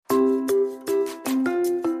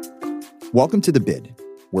Welcome to The Bid,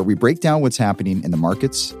 where we break down what's happening in the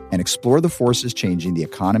markets and explore the forces changing the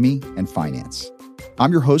economy and finance.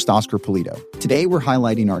 I'm your host, Oscar Polito. Today, we're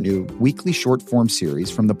highlighting our new weekly short-form series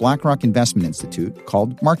from the BlackRock Investment Institute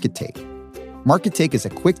called Market Take. Market Take is a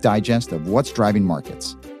quick digest of what's driving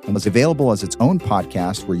markets and was available as its own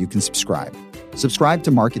podcast where you can subscribe. Subscribe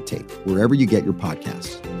to Market Take wherever you get your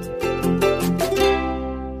podcasts.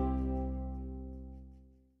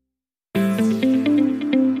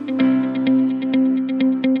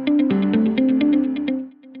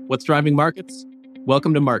 What's driving markets?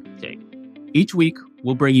 Welcome to Market Take. Each week,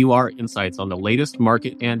 we'll bring you our insights on the latest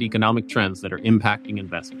market and economic trends that are impacting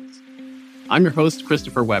investments. I'm your host,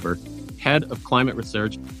 Christopher Weber, Head of Climate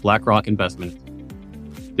Research, BlackRock Investment.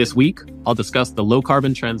 This week, I'll discuss the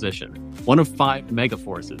low-carbon transition, one of 5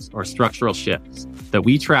 megaforces or structural shifts that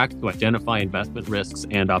we track to identify investment risks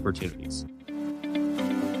and opportunities.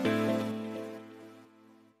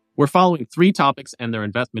 We're following 3 topics and their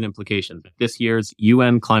investment implications at this year's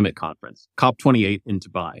UN Climate Conference, COP28 in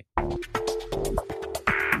Dubai.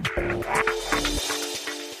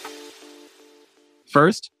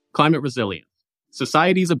 First, climate resilience.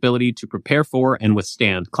 Society's ability to prepare for and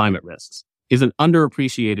withstand climate risks is an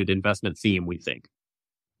underappreciated investment theme, we think.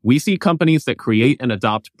 We see companies that create and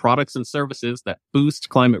adopt products and services that boost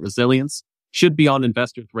climate resilience should be on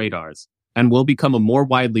investors' radars and will become a more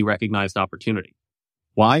widely recognized opportunity.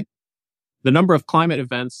 Why? The number of climate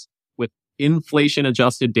events with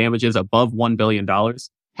inflation-adjusted damages above $1 billion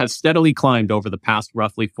has steadily climbed over the past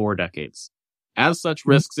roughly 4 decades. As such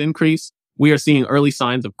risks increase, we are seeing early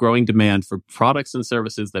signs of growing demand for products and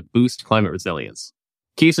services that boost climate resilience.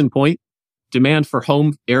 Case in point, demand for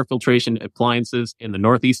home air filtration appliances in the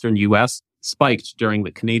northeastern U.S. spiked during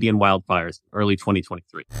the Canadian wildfires in early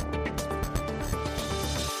 2023.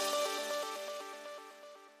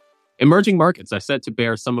 Emerging markets are set to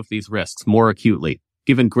bear some of these risks more acutely,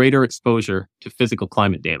 given greater exposure to physical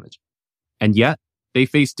climate damage. And yet, they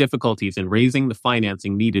face difficulties in raising the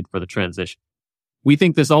financing needed for the transition. We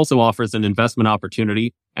think this also offers an investment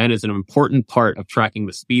opportunity and is an important part of tracking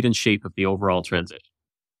the speed and shape of the overall transition.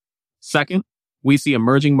 Second, we see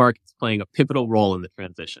emerging markets playing a pivotal role in the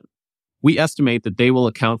transition. We estimate that they will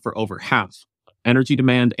account for over half of energy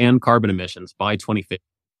demand and carbon emissions by 2050.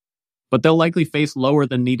 But they'll likely face lower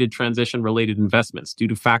than needed transition-related investments due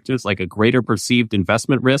to factors like a greater perceived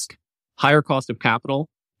investment risk, higher cost of capital,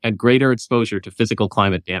 and greater exposure to physical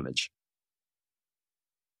climate damage.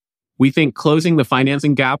 We think closing the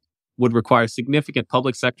financing gap would require significant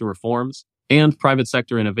public sector reforms and private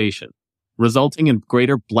sector innovation, resulting in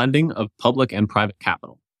greater blending of public and private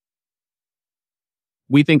capital.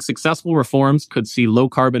 We think successful reforms could see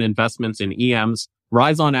low-carbon investments in EMs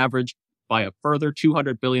rise on average by a further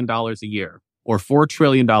 $200 billion a year, or $4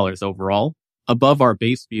 trillion overall, above our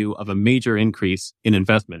base view of a major increase in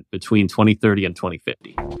investment between 2030 and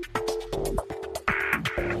 2050.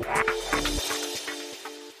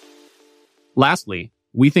 Lastly,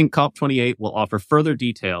 we think COP28 will offer further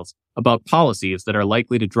details about policies that are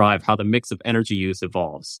likely to drive how the mix of energy use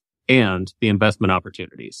evolves and the investment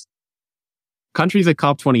opportunities. Countries at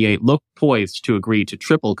COP28 look poised to agree to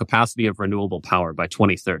triple capacity of renewable power by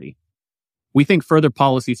 2030. We think further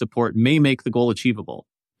policy support may make the goal achievable,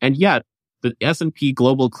 and yet the S&P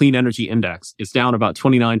Global Clean Energy Index is down about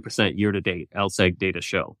 29% year-to-date, LSEG data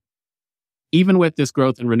show. Even with this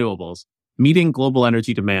growth in renewables, meeting global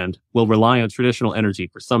energy demand will rely on traditional energy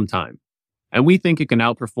for some time, and we think it can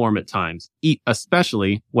outperform at times,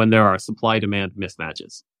 especially when there are supply-demand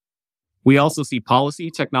mismatches. We also see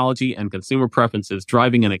policy, technology, and consumer preferences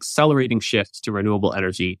driving an accelerating shift to renewable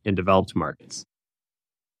energy in developed markets.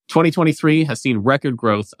 2023 has seen record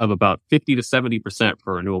growth of about 50 to 70%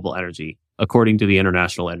 for renewable energy, according to the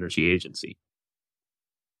International Energy Agency.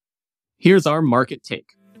 Here's our market take.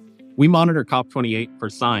 We monitor COP28 for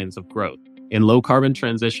signs of growth in low-carbon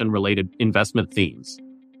transition-related investment themes.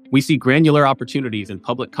 We see granular opportunities in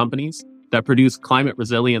public companies that produce climate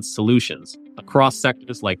resilience solutions across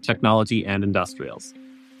sectors like technology and industrials.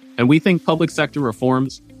 And we think public sector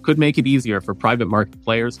reforms could make it easier for private market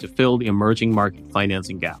players to fill the emerging market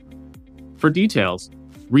financing gap. For details,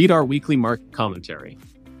 read our weekly market commentary.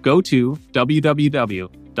 Go to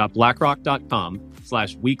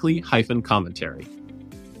www.blackrock.com/weekly-commentary.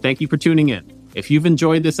 Thank you for tuning in. If you've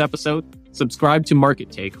enjoyed this episode, subscribe to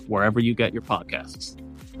Market Take wherever you get your podcasts.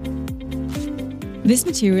 This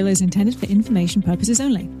material is intended for information purposes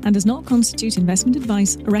only and does not constitute investment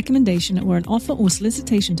advice, a recommendation, or an offer or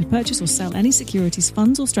solicitation to purchase or sell any securities,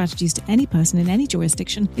 funds, or strategies to any person in any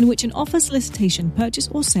jurisdiction in which an offer, solicitation, purchase,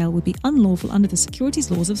 or sale would be unlawful under the securities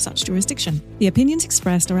laws of such jurisdiction. The opinions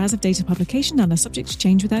expressed are as of date of publication and are subject to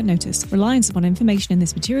change without notice. Reliance upon information in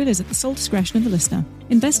this material is at the sole discretion of the listener.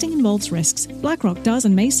 Investing involves risks. BlackRock does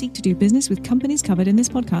and may seek to do business with companies covered in this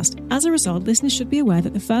podcast. As a result, listeners should be aware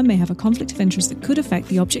that the firm may have a conflict of interest that could affect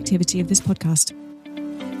the objectivity of this podcast.